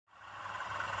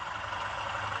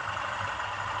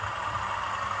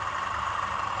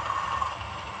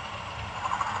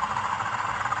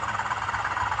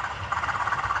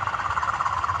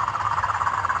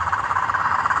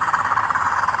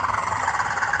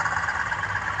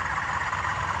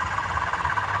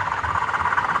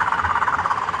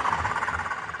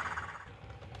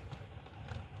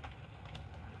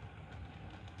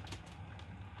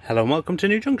Hello and welcome to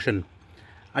New Junction.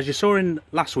 As you saw in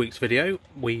last week's video,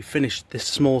 we finished this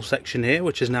small section here,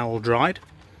 which is now all dried.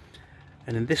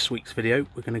 And in this week's video,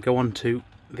 we're going to go on to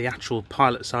the actual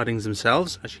pilot sidings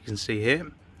themselves, as you can see here.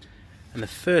 And the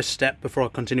first step, before I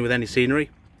continue with any scenery,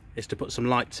 is to put some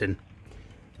lights in.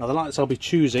 Now the lights I'll be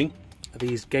choosing are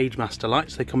these Gauge Master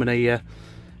lights. They come in a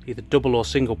either double or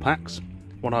single packs.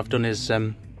 What I've done is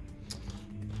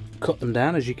cut them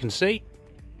down, as you can see,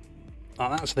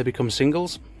 like that, so they become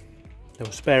singles. They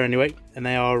were spare anyway, and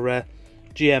they are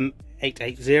GM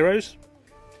 880s.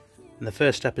 And the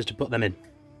first step is to put them in.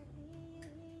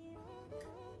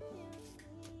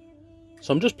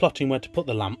 So I'm just plotting where to put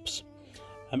the lamps.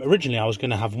 Originally I was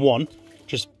going to have one,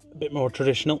 just a bit more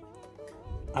traditional,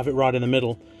 have it right in the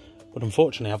middle, but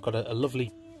unfortunately I've got a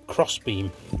lovely cross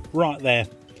beam right there,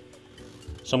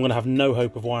 so I'm going to have no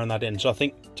hope of wiring that in. So I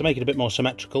think to make it a bit more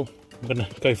symmetrical, I'm going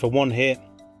to go for one here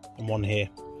and one here,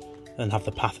 and then have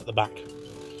the path at the back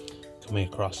coming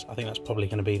across. I think that's probably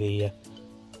going to be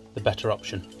the better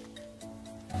option.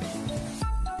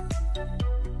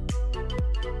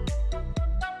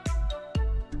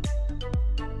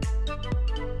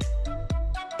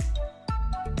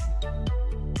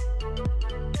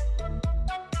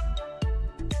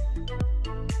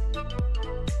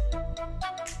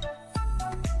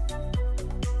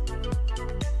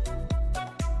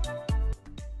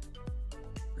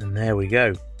 And there we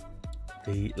go.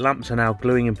 The lamps are now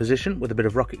gluing in position with a bit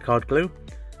of rocket card glue,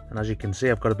 and as you can see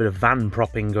I've got a bit of van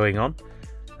propping going on.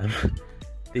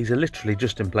 These are literally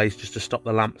just in place just to stop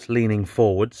the lamps leaning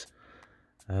forwards,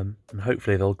 and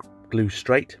hopefully they'll glue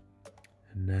straight,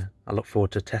 and I look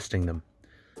forward to testing them.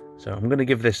 So I'm going to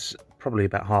give this probably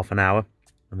about half an hour,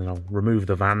 and then I'll remove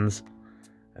the vans,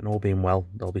 and all being well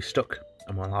they'll be stuck,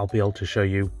 and I'll be able to show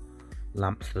you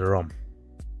lamps that are on.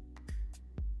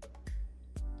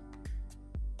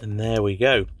 And there we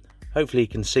go. Hopefully you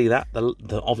can see that.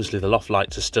 Obviously the loft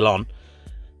lights are still on,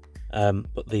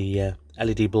 but the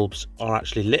LED bulbs are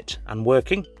actually lit and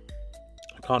working.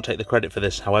 I can't take the credit for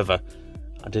this, however,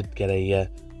 I did get a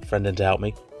friend in to help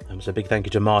me. So a big thank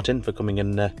you to Martin for coming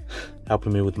and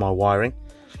helping me with my wiring.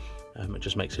 It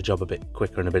just makes the job a bit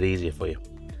quicker and a bit easier for you.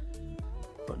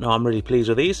 But no, I'm really pleased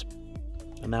with these.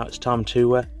 And now it's time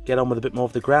to get on with a bit more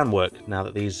of the groundwork now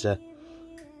that these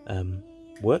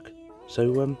work.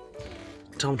 So,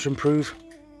 time to improve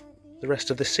the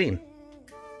rest of the scene.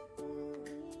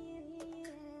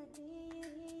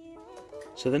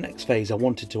 So the next phase, I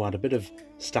wanted to add a bit of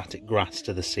static grass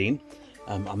to the scene.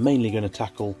 I'm mainly going to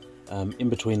tackle in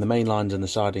between the main lines and the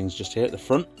sidings just here at the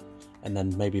front, and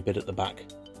then maybe a bit at the back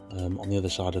on the other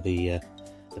side of the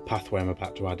pathway I'm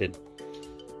about to add in.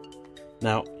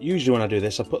 Now, usually when I do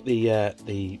this, I put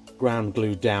the ground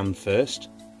glue down first,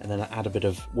 and then I add a bit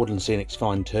of Woodland Scenics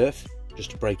fine turf,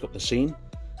 just to break up the scene.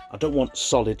 I don't want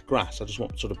solid grass, I just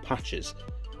want sort of patches,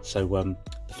 so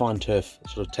the fine turf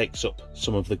sort of takes up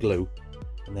some of the glue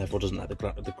and therefore doesn't let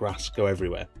the grass go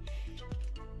everywhere.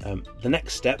 The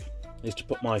next step is to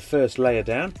put my first layer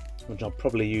down, which I'm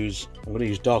going to use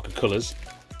darker colours.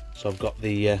 So I've got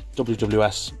the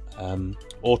WWS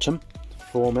Autumn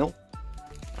 4mm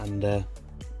and the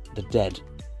Dead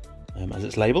as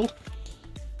it's labelled.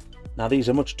 Now these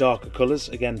are much darker colours,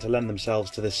 again to lend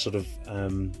themselves to this sort of,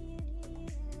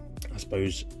 I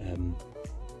suppose,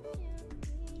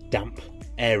 damp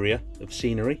area of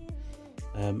scenery.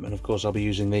 And of course I'll be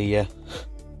using the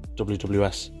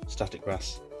WWS Static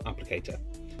Grass applicator.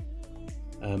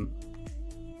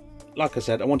 Like I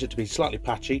said, I want it to be slightly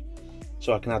patchy,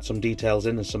 so I can add some details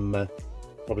in and some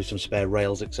probably some spare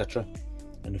rails, etc.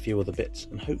 and a few other bits,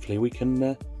 and hopefully we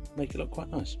can make it look quite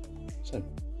nice. So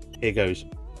here goes.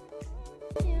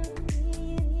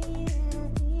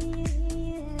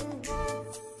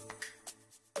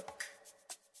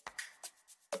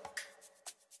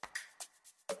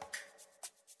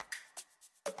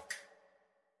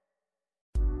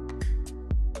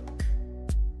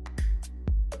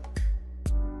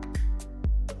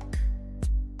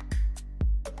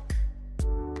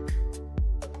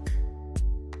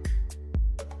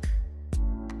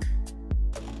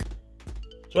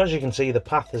 So as you can see, the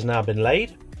path has now been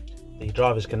laid. The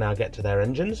drivers can now get to their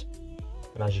engines,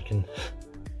 and as you can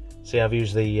see, I've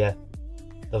used the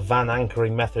van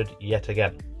anchoring method yet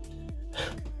again.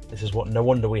 This is no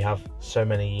wonder we have so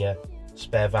many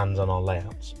spare vans on our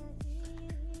layouts.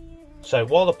 So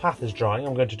while the path is drying,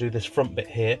 I'm going to do this front bit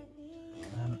here.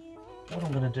 What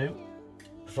I'm going to do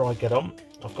before I get on,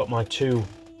 I've got my two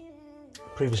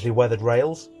previously weathered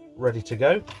rails ready to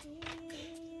go.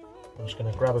 I'm just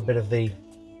going to grab a bit of the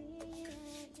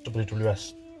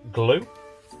WWS glue.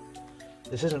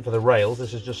 This isn't for the rails,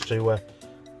 this is just to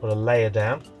put a layer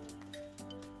down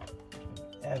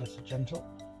ever so gentle.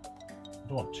 I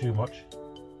don't want too much,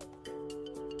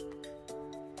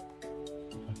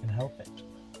 if I can help it.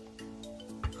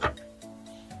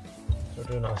 So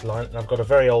do a nice line, and I've got a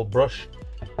very old brush.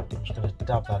 I'm just going to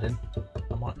dab that in.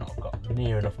 I might not have got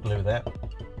near enough glue there. I'm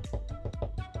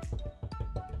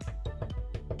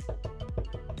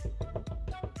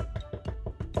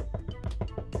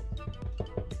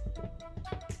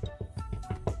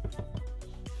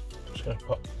just going to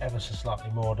put ever so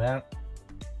slightly more down.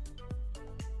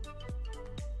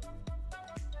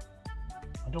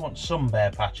 I do want some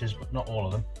bare patches, but not all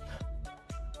of them.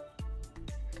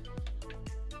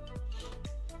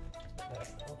 There it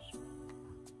goes.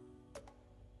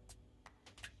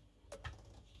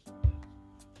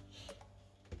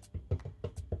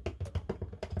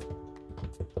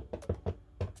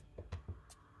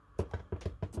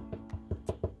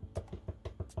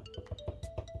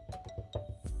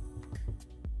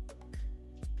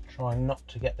 Trying not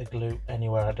to get the glue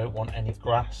anywhere I don't want any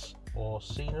grass or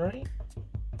scenery.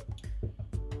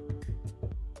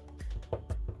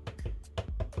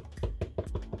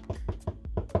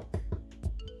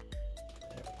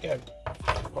 There we go.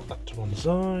 Pop that to one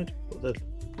side, put the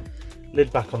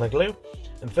lid back on the glue,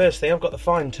 and first thing, I've got the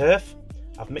fine turf.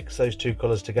 I've mixed those two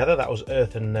colours together. That was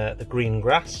earth and the green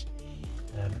grass.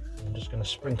 I'm just going to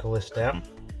sprinkle this down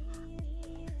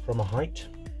from a height,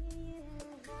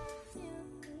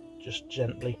 just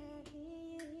gently.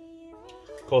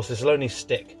 Of course, this will only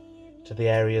stick to the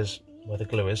areas where the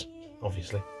glue is,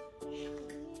 obviously.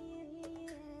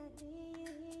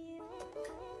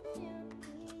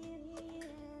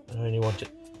 I only want it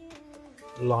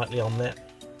lightly on there.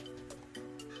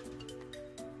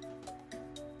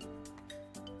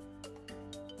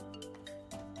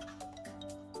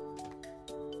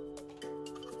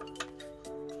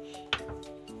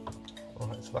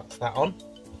 Right, so that's that on.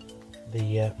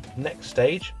 The next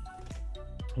stage,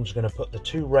 I'm just going to put the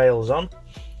two rails on.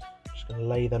 Just going to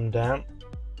lay them down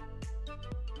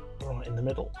right in the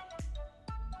middle.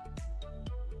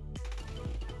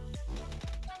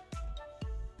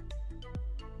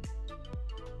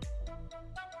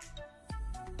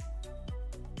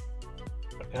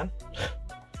 If I can.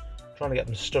 Trying to get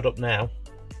them stood up now.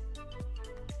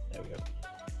 There we go.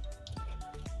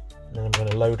 And then I'm going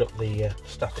to load up the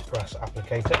static grass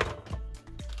applicator.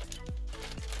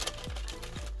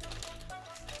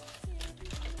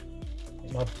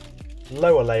 My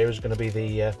lower layer is going to be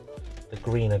the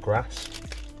greener grass,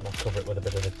 and I'll cover it with a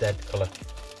bit of the dead colour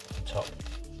on top.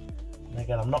 And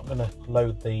again, I'm not going to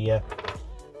load the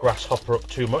grasshopper up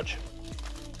too much,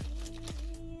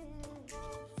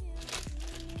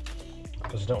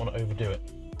 because I don't want to overdo it.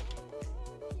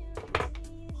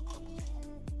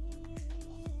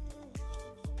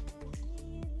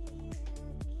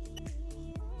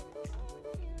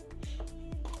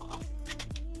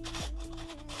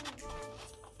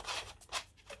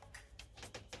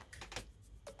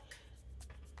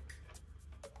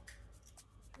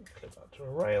 Clip that to a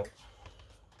rail,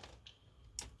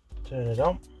 turn it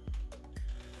on,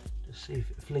 just see if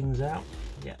it flings out.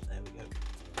 Yeah, there we go.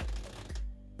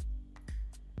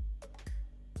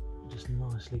 Just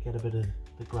nicely get a bit of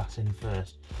the grass in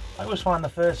first. I always find the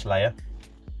first layer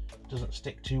doesn't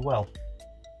stick too well,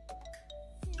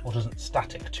 or doesn't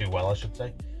static too well, I should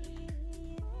say.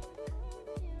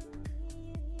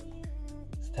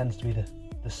 This tends to be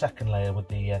the second layer with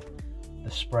the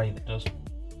spray that does.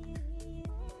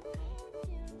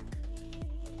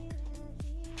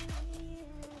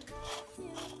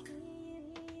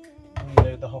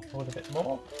 Load the hopper with a bit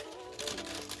more.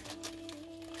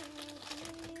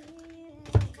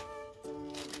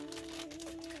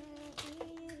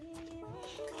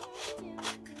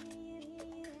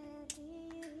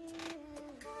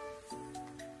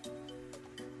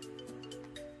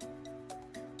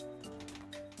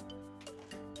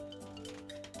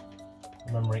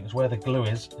 Remembering it's where the glue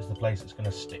is the place it's going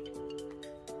to stick.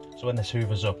 So when this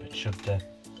hoovers up, it should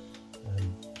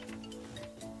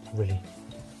really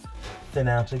thin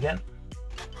out again.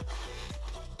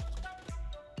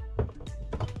 Right,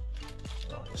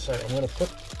 so I'm going to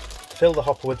fill the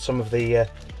hopper with some of the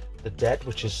dead,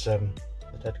 which is the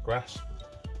dead grass,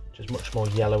 which is much more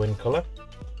yellow in colour.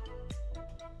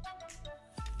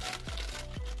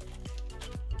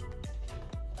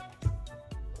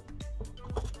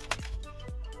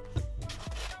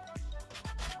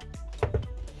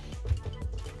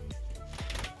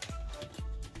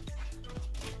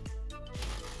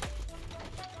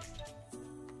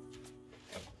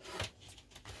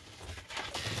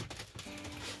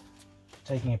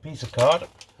 Taking a piece of card,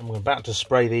 and we're about to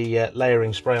spray the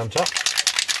layering spray on top.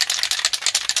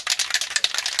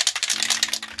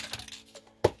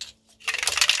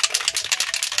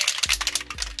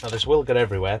 Now this will get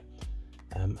everywhere,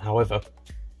 however,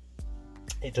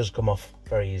 it does come off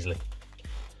very easily.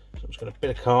 So I'm just going to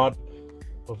bit of card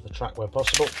above the track where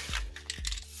possible.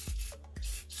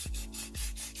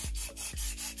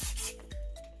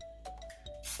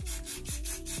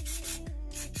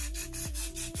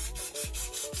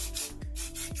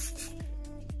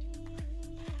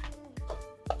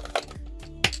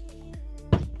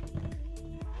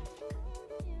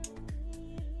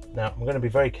 Now I'm going to be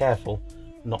very careful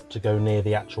not to go near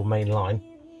the actual main line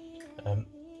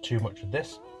too much of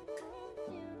this.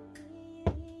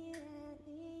 I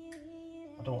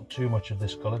don't want too much of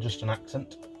this colour, just an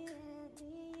accent.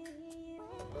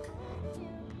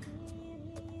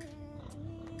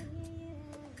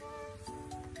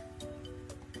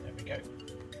 There we go.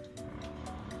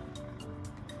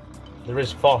 There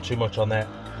is far too much on there.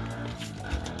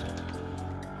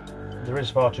 There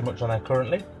is far too much on there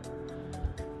currently.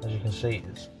 As you can see,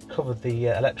 it's covered the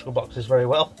electrical boxes very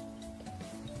well.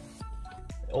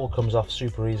 It all comes off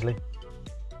super easily.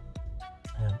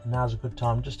 Now's a good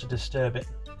time just to disturb it,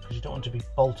 because you don't want to be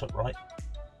bolt upright.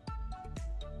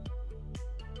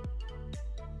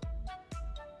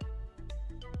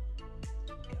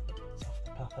 Get the bits off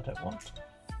the path I don't want,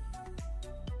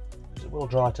 because it will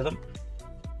dry to them.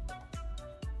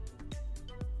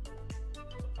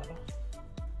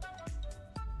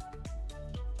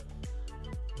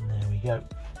 Go.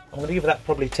 I'm going to give that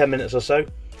probably 10 minutes or so,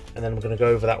 and then I'm going to go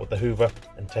over that with the hoover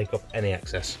and take up any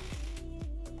excess.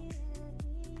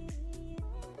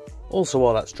 Also,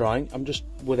 while that's drying, I'm just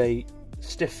with a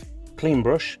stiff clean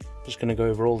brush just going to go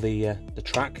over all the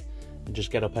track and just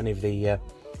get up any of the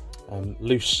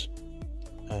loose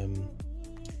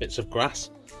bits of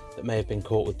grass that may have been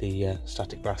caught with the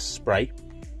static grass spray,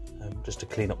 just to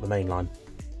clean up the main line.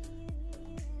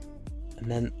 And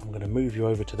then I'm going to move you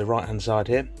over to the right hand side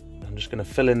here. I'm just going to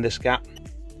fill in this gap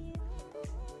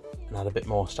and add a bit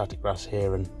more static grass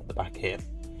here and at the back here.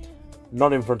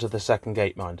 Not in front of the second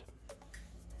gate, mind.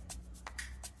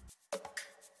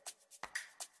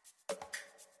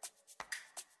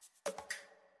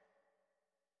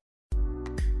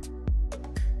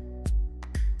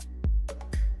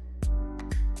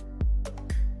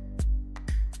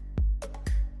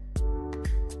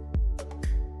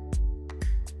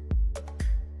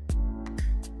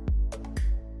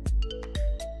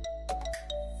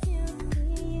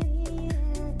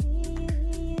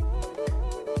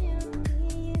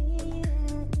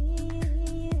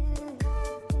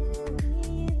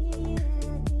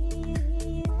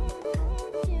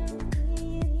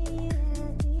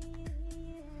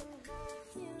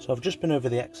 So I've just been over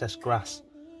the excess grass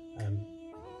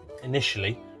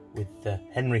initially with the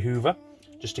Henry Hoover,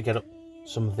 just to get up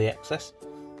some of the excess.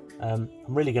 I'm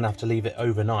really going to have to leave it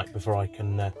overnight before I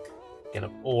can get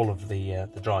up all of the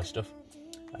dry stuff.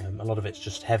 A lot of it's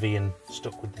just heavy and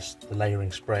stuck with the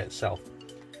layering spray itself.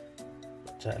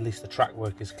 But at least the track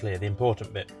work is clear, the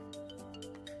important bit.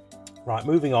 Right,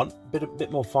 moving on, a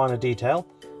bit more finer detail.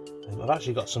 I've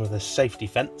actually got some of the safety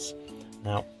fence.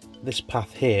 Now, this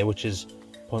path here, which is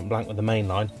point blank with the main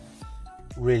line,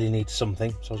 really needs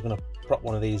something, so I was going to prop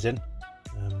one of these in,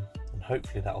 and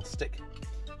hopefully that'll stick.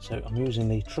 So I'm using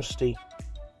the trusty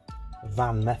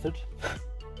van method.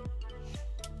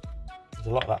 There's a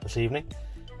lot of that this evening,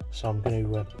 so I'm going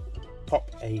to pop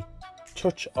a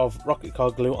touch of rocket car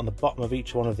glue on the bottom of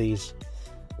each one of these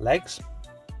legs.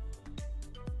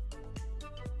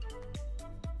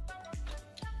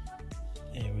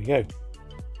 Here we go.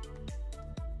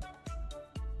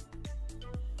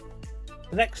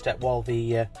 The next step, while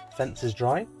the fence is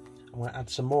drying, I'm going to add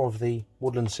some more of the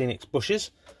Woodland Scenics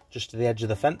bushes just to the edge of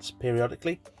the fence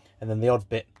periodically, and then the odd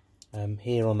bit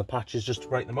here on the patches just to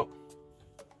break them up.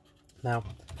 Now,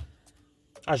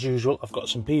 as usual, I've got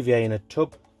some PVA in a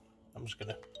tub. I'm just going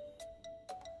to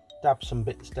dab some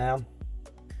bits down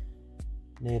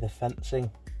near the fencing,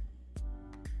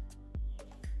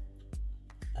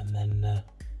 and then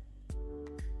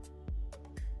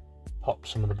pop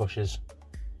some of the bushes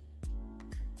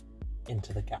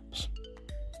into the gaps,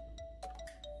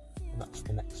 and that's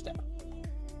the next step.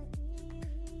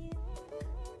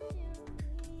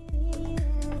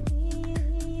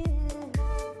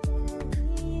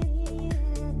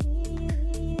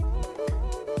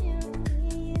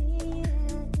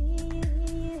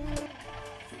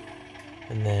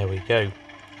 And there we go.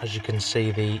 As you can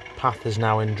see, the path is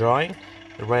now in drying.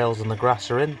 The rails and the grass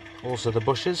are in, also the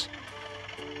bushes.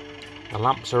 The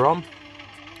lamps are on.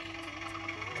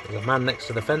 There's a man next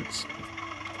to the fence.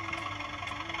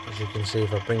 As you can see,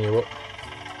 if I bring you up,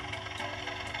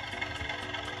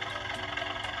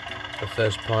 the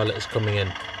first pilot is coming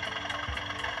in.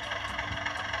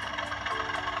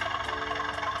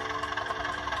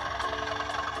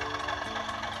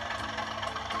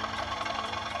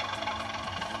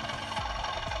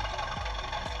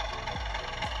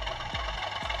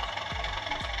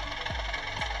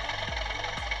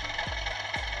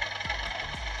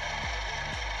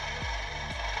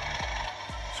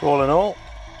 So all in all,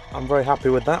 I'm very happy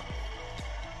with that.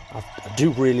 I do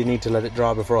really need to let it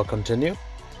dry before I continue,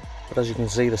 but as you can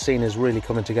see, the scene is really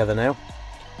coming together now.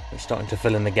 It's starting to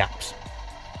fill in the gaps.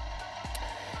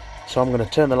 So I'm going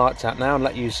to turn the lights out now and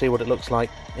let you see what it looks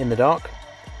like in the dark.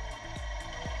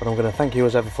 But I'm going to thank you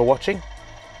as ever for watching,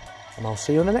 and I'll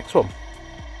see you in the next one.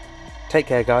 Take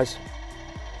care, guys.